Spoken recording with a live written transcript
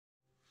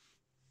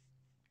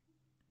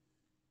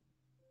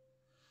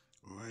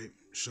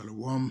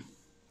Shalom.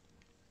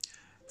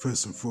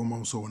 First and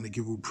foremost, I want to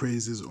give all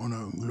praises,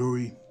 honor, and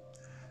glory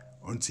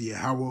unto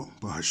Yahweh,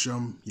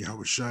 Bahasham,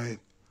 Yahweh Shai,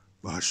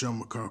 Bahasham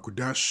Makar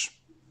Kodash.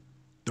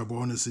 Double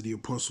honors to the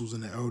apostles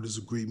and the elders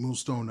of Great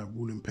Millstone that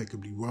rule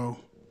impeccably well.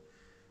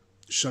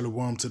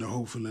 Shalom to the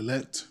hopeful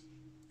elect,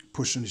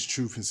 pushing his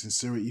truth and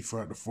sincerity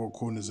throughout the four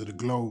corners of the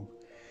globe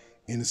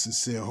in the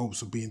sincere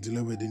hopes of being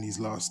delivered in these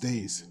last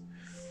days.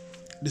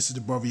 This is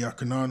the brother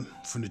Yakanan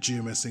from the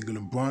GMS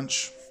England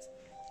branch.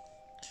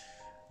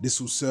 This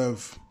will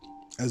serve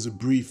as a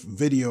brief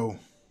video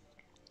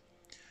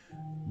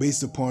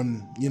based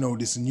upon,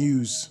 this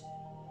news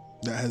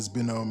that has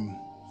been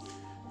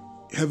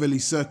heavily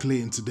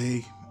circulating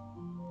today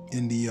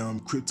in the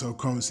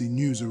cryptocurrency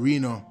news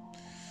arena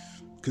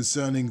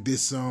concerning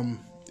this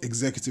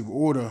executive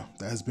order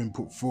that has been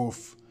put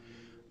forth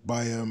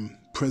by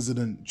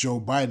President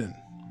Joe Biden.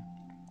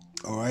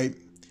 All right.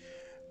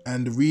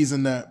 And the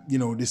reason that,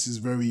 this is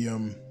very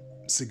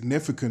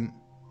significant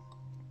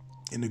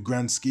in the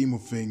grand scheme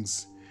of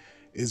things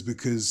is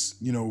because,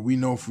 we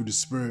know through the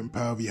spirit and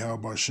power of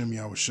Yahweh Hashem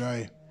Yahweh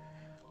Shai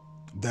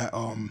that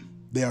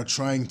they are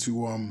trying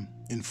to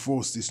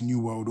enforce this new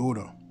world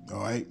order.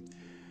 All right.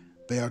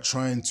 They are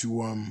trying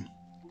to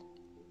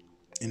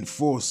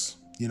enforce,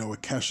 a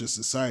cashless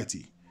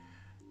society.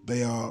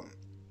 They are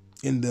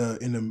in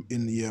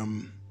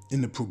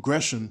the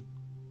progression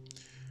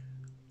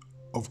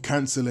of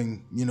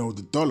canceling,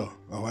 the dollar,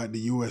 all right, the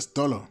US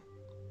dollar,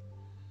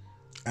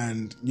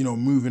 and,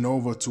 moving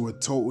over to a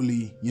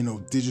totally,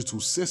 digital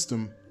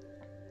system,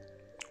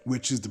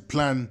 which is the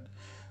plan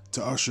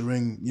to usher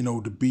in,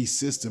 the beast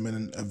system.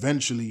 And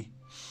eventually,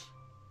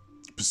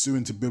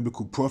 pursuant to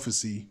biblical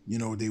prophecy,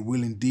 they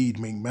will indeed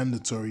make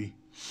mandatory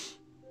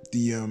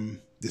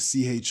the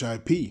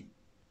CHIP,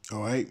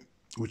 all right,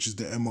 which is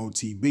the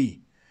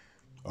MOTB.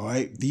 All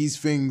right, these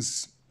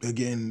things are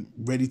getting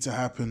ready to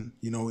happen,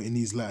 in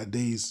these latter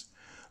days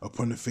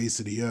upon the face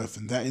of the earth.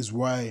 And that is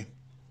why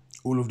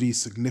all of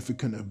these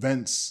significant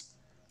events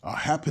are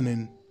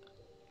happening,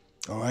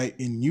 all right,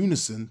 in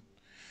unison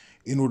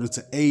in order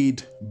to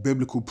aid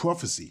biblical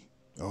prophecy,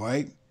 all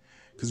right?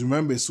 Because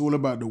remember, it's all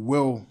about the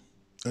will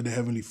of the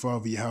Heavenly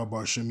Father, Yahweh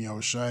Hashem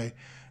Yahweh Shai,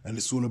 and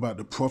it's all about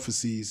the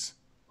prophecies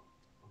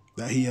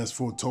that he has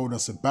foretold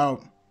us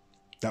about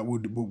that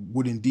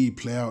would indeed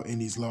play out in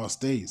these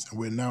last days. And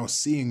we're now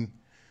seeing,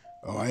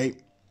 all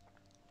right,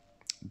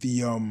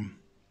 the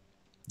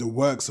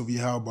works of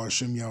Yahweh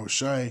Hashem Yahweh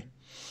Shai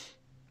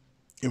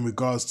in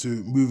regards to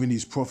moving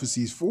these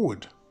prophecies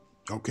forward.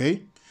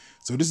 Okay,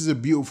 so this is a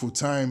beautiful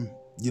time,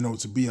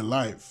 to be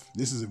alive.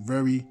 This is a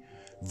very,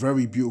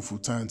 very beautiful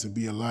time to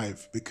be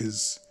alive,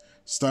 because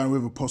starting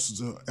with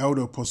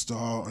Elder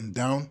Apostle and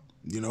down,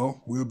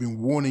 we've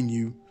been warning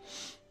you,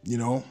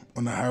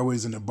 on the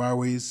highways and the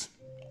byways,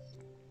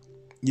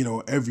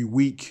 every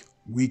week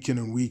in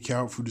and week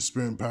out through the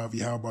spirit and power of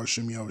Yahweh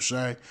Hashem Yahweh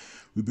Shai.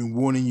 We've been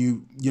warning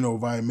you,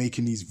 via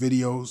making these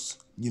videos,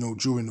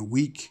 during the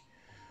week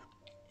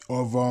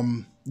of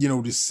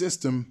this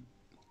system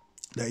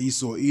that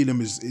Esau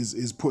Edom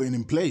is putting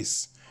in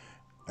place.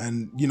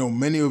 And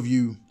many of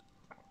you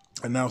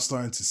are now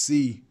starting to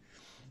see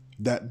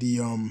that the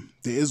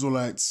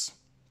Israelites,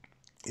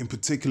 in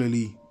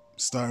particularly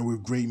starting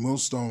with Great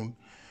Millstone,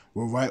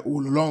 were right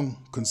all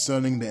along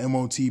concerning the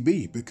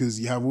MOTB, because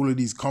you have all of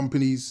these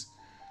companies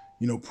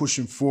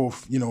pushing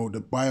forth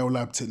the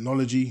biolab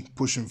technology,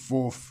 pushing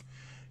forth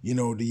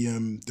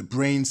the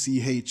brain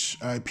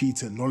CHIP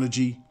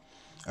technology,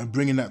 and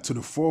bringing that to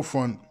the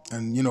forefront,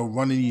 and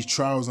running these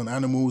trials on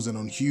animals and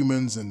on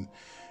humans, and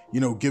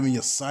giving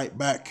your sight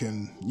back,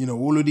 and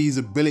all of these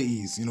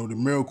abilities, the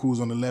miracles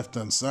on the left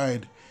hand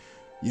side,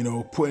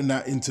 putting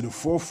that into the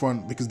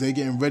forefront, because they're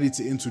getting ready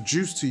to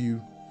introduce to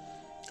you,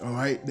 all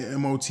right, the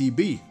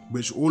MOTB,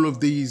 which all of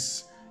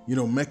these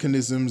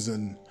mechanisms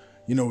and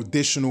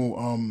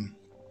additional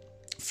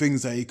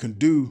things that it can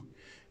do,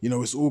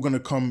 it's all going to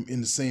come in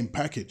the same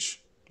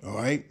package. All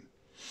right.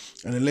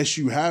 And unless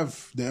you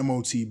have the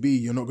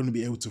MOTB, you're not going to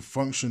be able to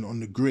function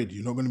on the grid.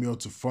 You're not going to be able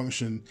to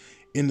function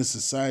in the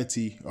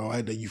society, all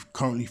right, that you're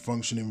currently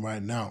functioning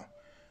right now.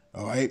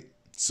 All right.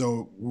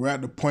 So we're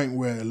at the point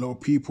where a lot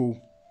of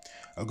people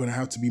are going to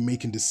have to be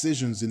making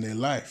decisions in their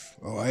life.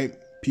 All right.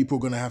 People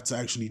are going to have to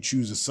actually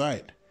choose a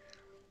side.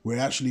 We're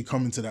actually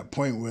coming to that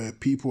point where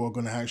people are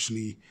going to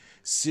actually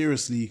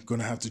seriously going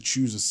to have to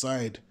choose a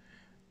side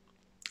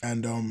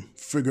and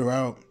figure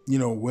out,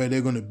 where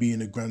they're going to be in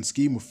the grand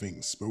scheme of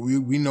things. But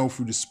we know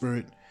through the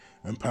spirit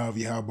and power of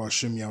Yahweh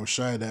Hashem Yahweh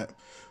Shai that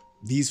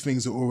these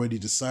things are already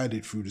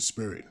decided through the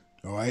spirit.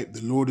 All right.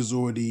 The Lord has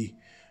already,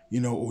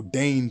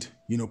 ordained,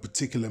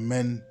 particular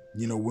men,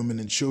 women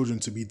and children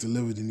to be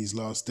delivered in these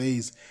last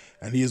days.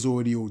 And he has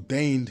already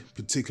ordained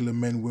particular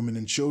men, women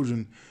and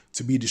children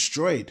to be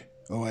destroyed,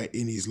 all right,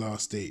 in these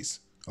last days.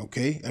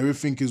 Okay.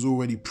 Everything is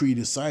already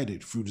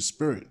pre-decided through the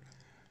spirit.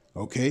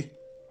 Okay.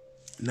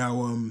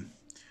 Now,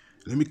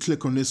 let me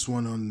click on this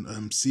one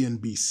on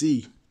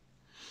CNBC.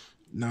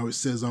 Now it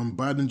says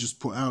Biden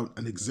just put out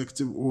an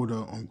executive order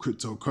on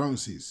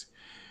cryptocurrencies.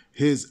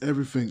 Here's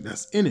everything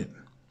that's in it.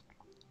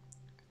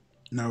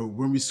 Now,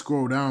 when we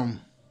scroll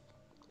down,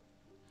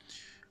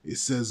 it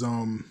says, I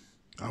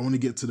want to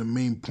get to the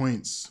main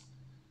points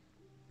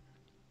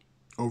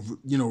of,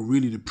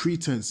 really the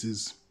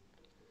pretenses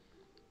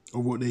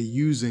of what they're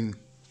using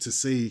to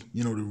say,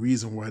 the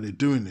reason why they're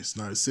doing this.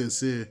 Now, it says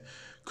here,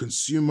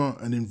 consumer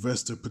and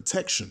investor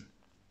protection,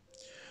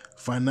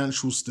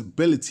 financial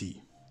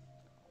stability,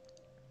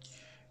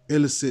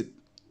 illicit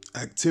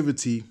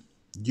activity,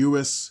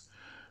 U.S.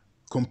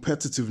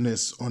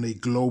 competitiveness on a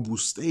global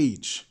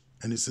stage.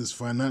 And it says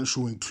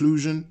financial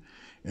inclusion,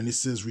 and it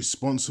says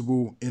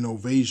responsible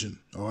innovation.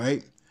 All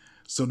right.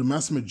 So the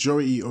mass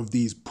majority of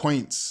these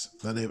points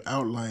that they've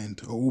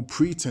outlined are all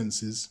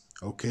pretenses,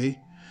 okay,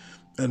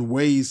 and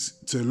ways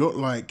to look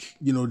like,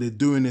 they're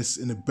doing this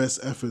in the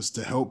best efforts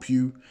to help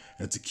you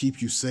and to keep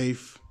you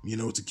safe,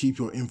 to keep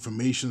your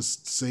information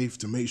safe,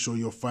 to make sure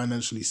you're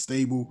financially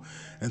stable,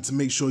 and to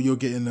make sure you're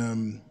getting,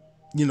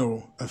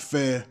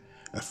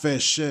 a fair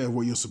share of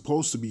what you're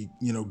supposed to be,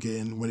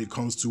 getting when it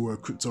comes to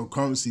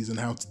cryptocurrencies and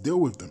how to deal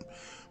with them.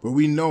 But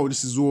we know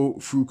this is all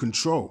through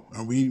control,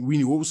 and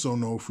we also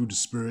know through the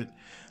spirit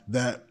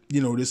that,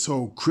 this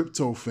whole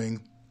crypto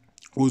thing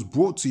was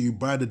brought to you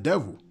by the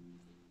devil.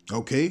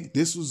 Okay,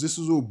 this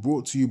was all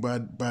brought to you by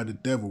the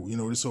devil.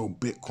 This whole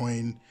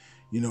Bitcoin,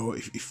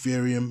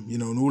 Ethereum,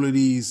 and all of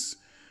these,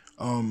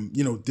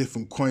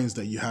 different coins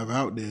that you have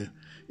out there.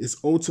 It's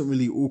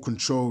ultimately all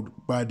controlled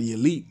by the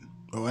elite.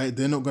 All right,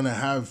 they're not gonna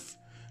have,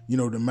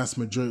 the mass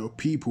majority of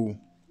people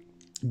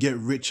get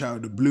rich out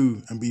of the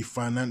blue and be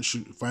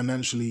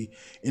financially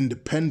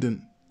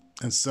independent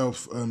and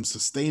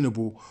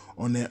self-sustainable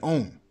on their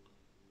own.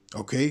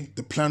 Okay,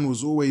 the plan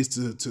was always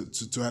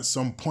to at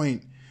some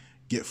point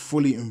get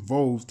fully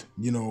involved,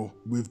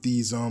 with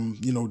these,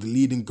 the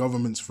leading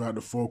governments throughout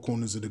the four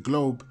corners of the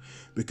globe,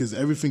 because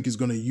everything is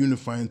going to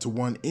unify into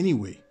one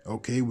anyway,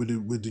 okay, with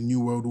the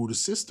New World Order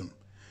system.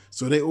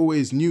 So they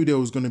always knew there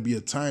was going to be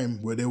a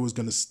time where they was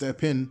going to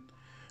step in,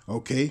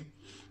 okay,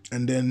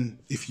 and then,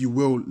 if you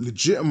will,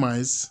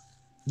 legitimize,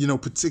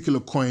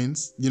 particular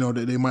coins,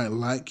 that they might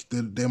like,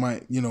 that they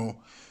might,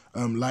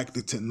 like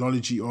the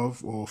technology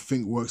of or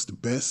think works the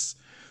best,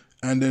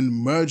 and then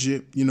merge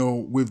it,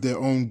 with their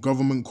own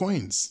government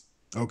coins,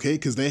 okay?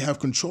 Because they have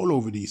control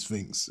over these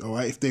things, all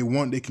right? If they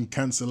want, they can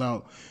cancel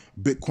out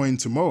Bitcoin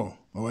tomorrow,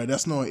 all right?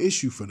 That's not an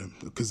issue for them,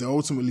 because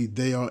ultimately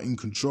they are in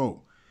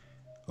control,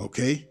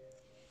 okay?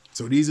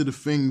 So these are the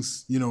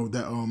things, that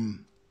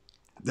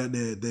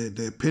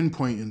they're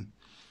pinpointing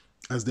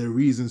as their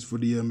reasons for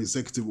the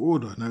executive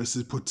order. Now, it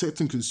says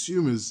protecting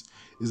consumers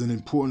is an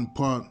important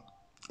part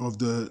of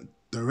the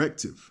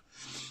directive.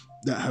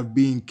 That have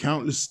been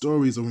countless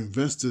stories of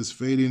investors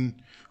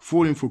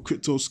falling for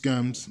crypto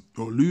scams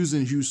or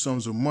losing huge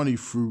sums of money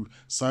through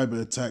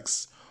cyber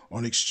attacks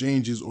on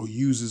exchanges or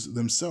users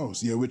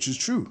themselves. Yeah, which is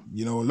true.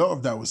 A lot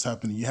of that was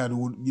happening. You had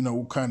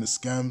all kind of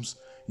scams.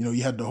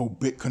 You had the whole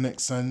BitConnect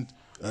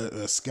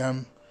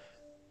scam.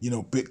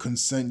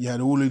 BitConsent. You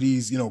had all of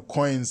these,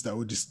 coins that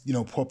would just,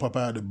 pop up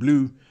out of the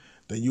blue.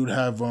 Then you'd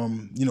have,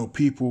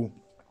 people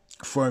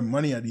throwing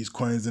money at these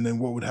coins, and then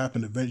what would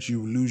happen? Eventually,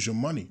 you would lose your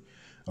money.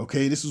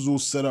 Okay, this was all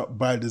set up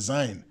by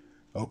design.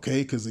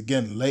 Okay, because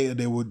again, later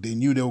they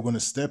knew they were going to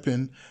step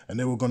in and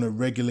they were going to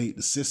regulate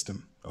the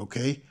system.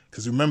 Okay,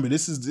 because remember,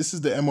 this is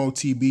the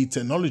MOTB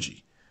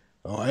technology.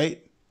 All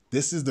right,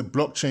 this is the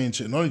blockchain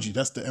technology.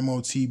 That's the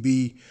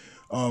MOTB,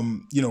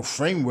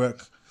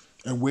 framework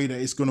and way that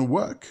it's going to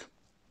work.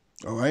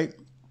 All right.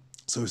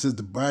 So it says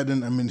the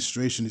Biden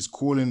administration is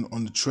calling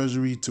on the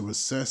Treasury to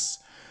assess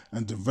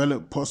and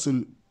develop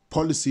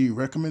policy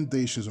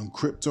recommendations on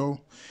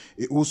crypto.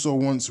 It also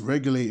wants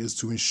regulators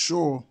to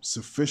ensure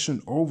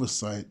sufficient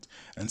oversight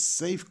and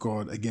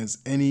safeguard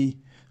against any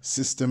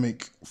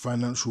systemic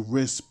financial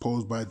risks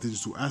posed by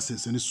digital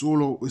assets. And it's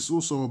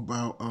also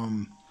about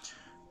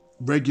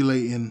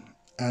regulating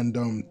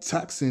and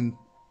taxing,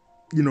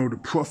 the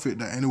profit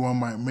that anyone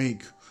might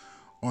make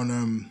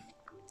on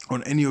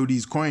any of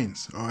these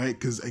coins. All right,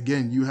 because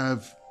again, you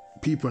have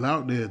people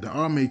out there that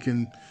are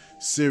making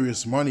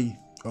serious money,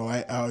 all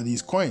right, out of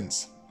these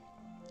coins,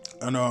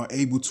 and are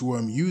able to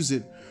use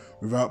it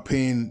without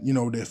paying,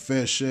 their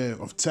fair share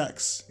of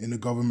tax in the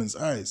government's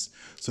eyes.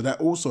 So that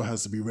also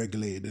has to be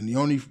regulated. And the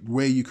only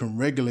way you can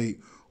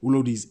regulate all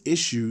of these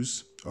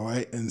issues, all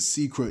right, and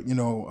secret,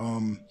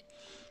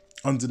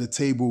 under the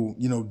table,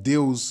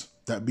 deals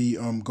that be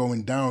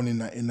going down in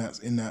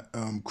that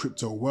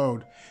crypto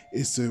world,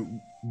 is to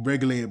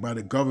regulate it by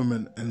the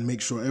government and make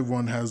sure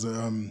everyone has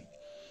a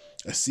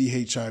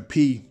CHIP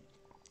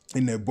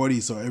in their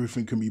body so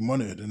everything can be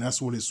monitored. And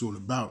that's what it's all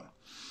about.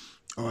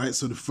 All right,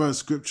 so the first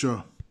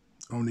scripture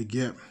I want to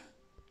get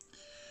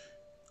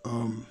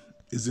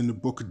is in the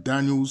book of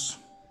Daniels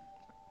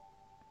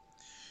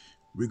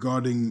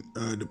regarding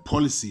the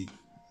policy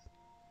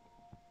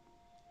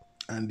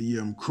and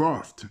the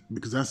craft,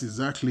 because that's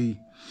exactly,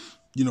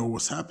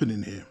 what's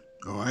happening here.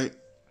 All right,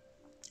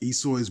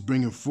 Esau is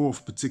bringing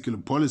forth particular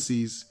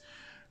policies,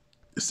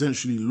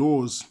 essentially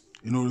laws,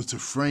 in order to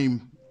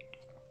frame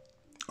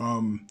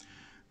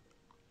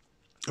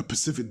a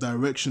specific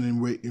direction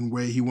in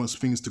where he wants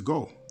things to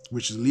go,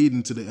 which is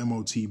leading to the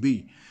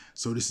MOTB.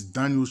 So this is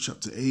Daniel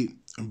chapter 8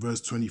 and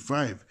verse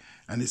 25.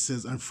 And it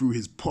says, and through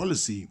his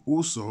policy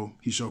also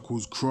he shall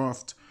cause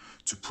craft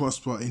to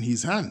prosper in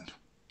his hand,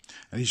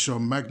 and he shall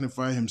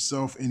magnify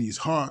himself in his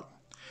heart,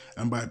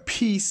 and by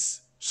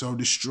peace shall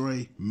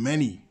destroy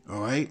many.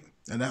 All right.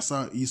 And that's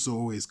how Esau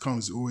always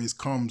comes. It always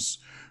comes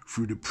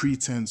through the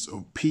pretense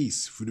of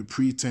peace, through the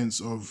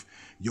pretense of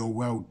your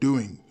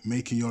well-doing,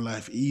 making your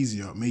life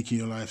easier, making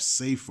your life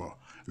safer,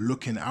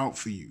 looking out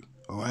for you.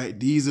 All right.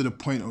 These are the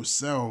point of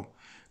sale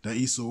that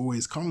Esau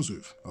always comes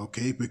with.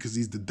 Okay. Because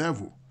he's the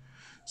devil.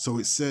 So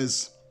it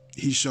says,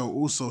 he shall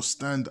also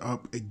stand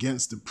up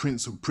against the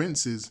prince of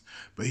princes,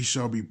 but he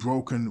shall be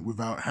broken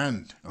without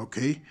hand.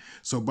 Okay.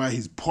 So by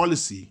his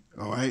policy,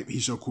 all right, he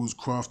shall cause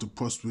craft to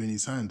prosper in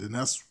his hand. And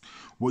that's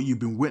what you've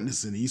been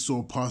witnessing.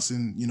 Esau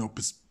passing,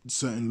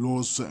 certain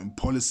laws, certain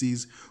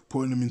policies,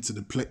 putting them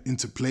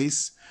into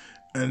place.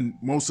 And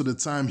most of the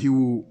time he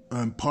will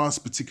pass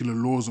particular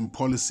laws and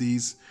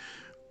policies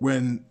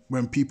when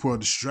people are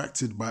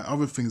distracted by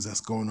other things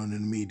that's going on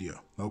in the media,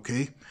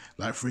 okay?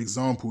 Like, for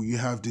example, you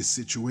have this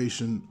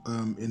situation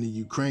in the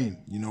Ukraine,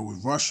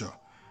 with Russia,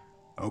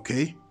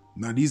 okay?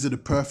 Now, these are the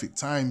perfect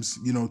times,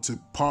 to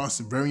pass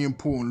very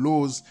important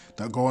laws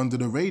that go under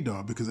the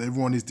radar, because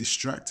everyone is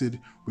distracted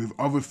with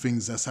other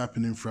things that's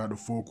happening throughout the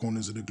four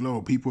corners of the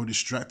globe. People are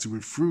distracted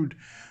with food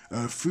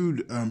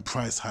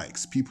price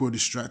hikes. People are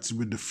distracted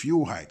with the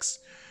fuel hikes.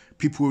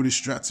 People are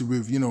distracted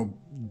with,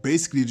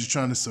 basically just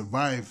trying to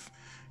survive,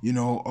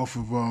 off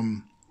of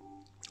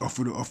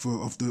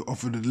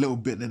the little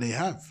bit that they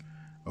have.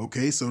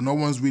 Okay, so no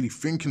one's really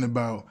thinking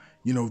about,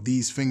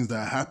 these things that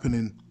are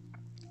happening,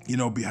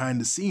 behind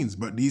the scenes.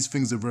 But these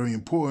things are very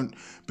important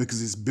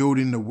because it's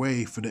building the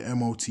way for the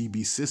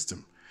MOTB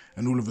system.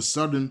 And all of a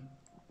sudden,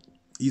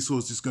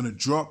 Esau's just gonna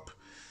drop,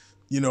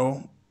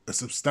 a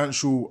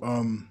substantial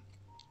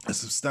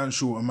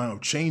amount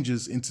of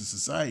changes into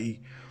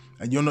society,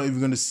 and you're not even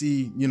gonna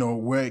see,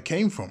 where it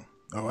came from.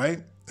 All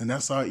right. And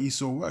that's how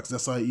Esau works.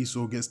 That's how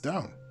Esau gets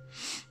down.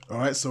 All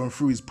right. So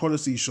through his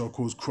policy, he shall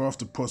cause craft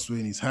to prosper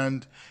in his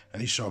hand,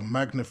 and he shall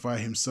magnify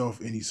himself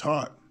in his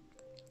heart,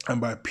 and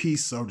by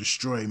peace shall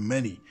destroy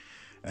many.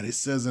 And it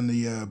says in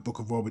the book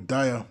of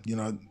Obadiah,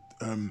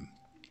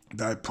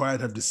 thy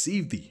pride have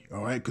deceived thee.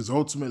 All right. Because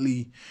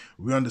ultimately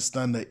we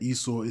understand that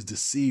Esau is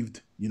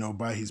deceived,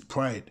 by his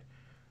pride.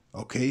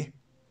 Okay.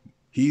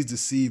 He's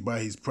deceived by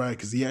his pride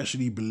because he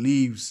actually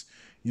believes,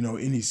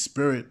 in his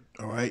spirit,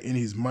 all right, in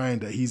his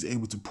mind, that he's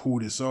able to pull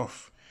this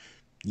off.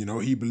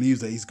 He believes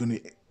that he's going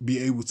to be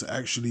able to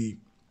actually,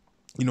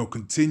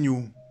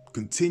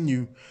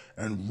 continue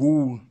and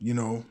rule,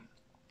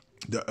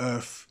 the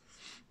earth.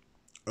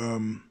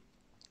 And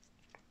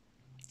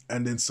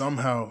then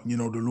somehow, the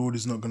Lord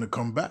is not going to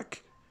come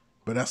back.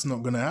 But that's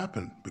not going to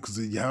happen because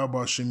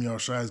Yahweh Shem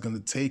Yahushua is going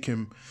to take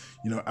him,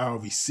 out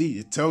of his seat.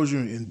 It tells you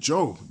in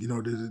Job,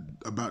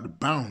 about the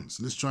bounds.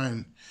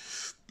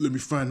 Let me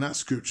find that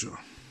scripture.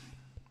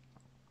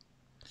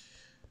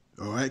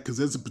 All right, because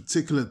there's a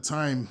particular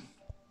time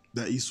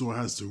that Esau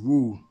has to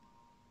rule.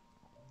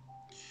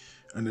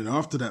 And then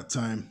after that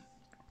time,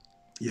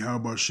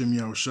 Yahweh Shem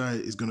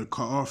Yahushua is going to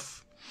cut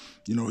off,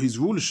 his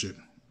rulership.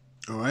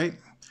 All right.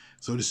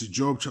 So this is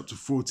Job chapter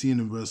 14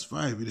 and verse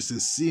 5. It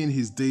says, seeing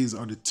his days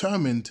are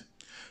determined,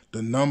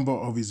 the number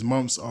of his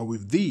months are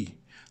with thee.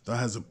 Thou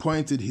hast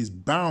appointed his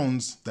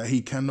bounds that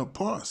he cannot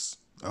pass.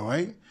 All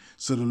right.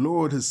 So the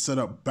Lord has set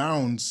up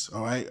bounds,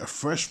 all right, a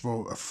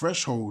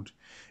threshold,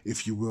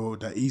 if you will,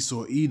 that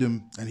Esau,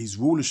 Edom, and his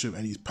rulership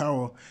and his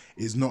power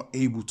is not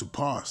able to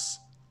pass.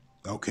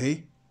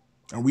 Okay.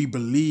 And we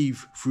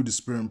believe through the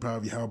spirit and power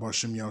of Yahweh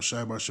Shem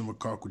Yahushua B'Shem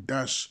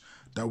V'Kar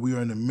that we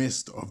are in the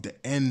midst of the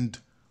end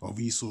of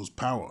Esau's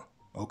power,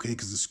 okay?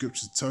 Because the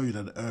scriptures tell you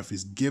that the earth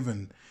is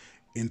given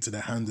into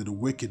the hand of the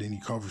wicked, and he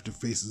covers the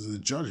faces of the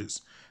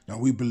judges. Now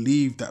we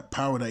believe that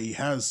power that he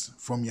has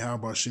from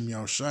Yahweh Shem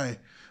Yahushua,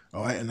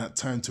 all right, and that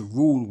time to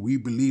rule, we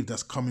believe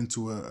that's coming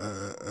to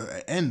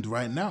a end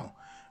right now.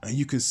 And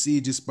you can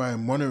see just by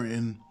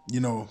monitoring,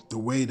 the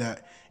way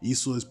that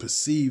Esau is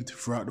perceived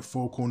throughout the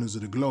four corners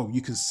of the globe.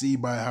 You can see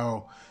by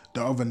how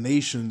the other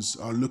nations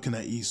are looking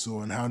at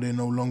Esau and how they're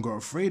no longer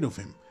afraid of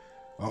him.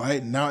 All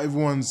right, now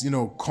everyone's,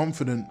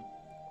 confident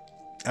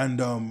and,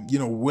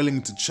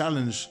 willing to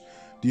challenge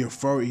the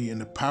authority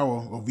and the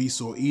power of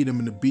Esau, Edom,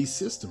 and the beast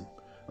system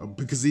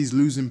because he's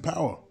losing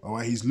power. All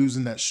right, he's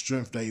losing that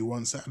strength that he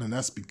once had. And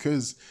that's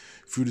because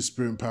through the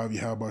spirit and power of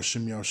Yahweh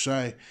Shem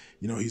Yahushua,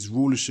 his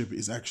rulership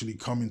is actually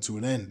coming to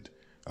an end.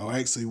 All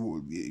right, so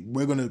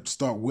we're going to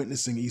start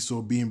witnessing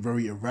Esau being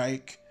very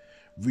erratic,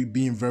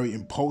 being very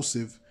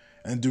impulsive,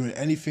 and doing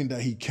anything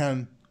that he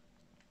can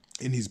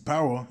in his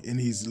power, in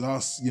his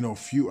last,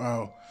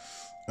 futile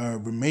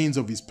remains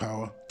of his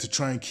power to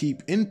try and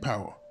keep in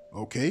power,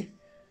 okay?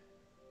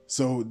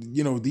 So,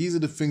 these are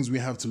the things we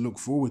have to look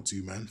forward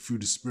to, man, through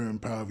the spirit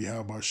and power of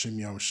Yahweh Shem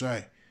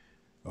Yahushua,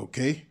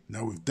 okay?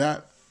 Now with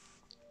that,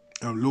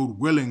 Lord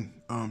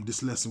willing,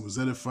 this lesson was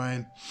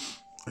edifying,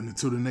 and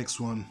until the next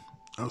one,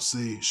 I'll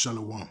say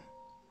Shalom.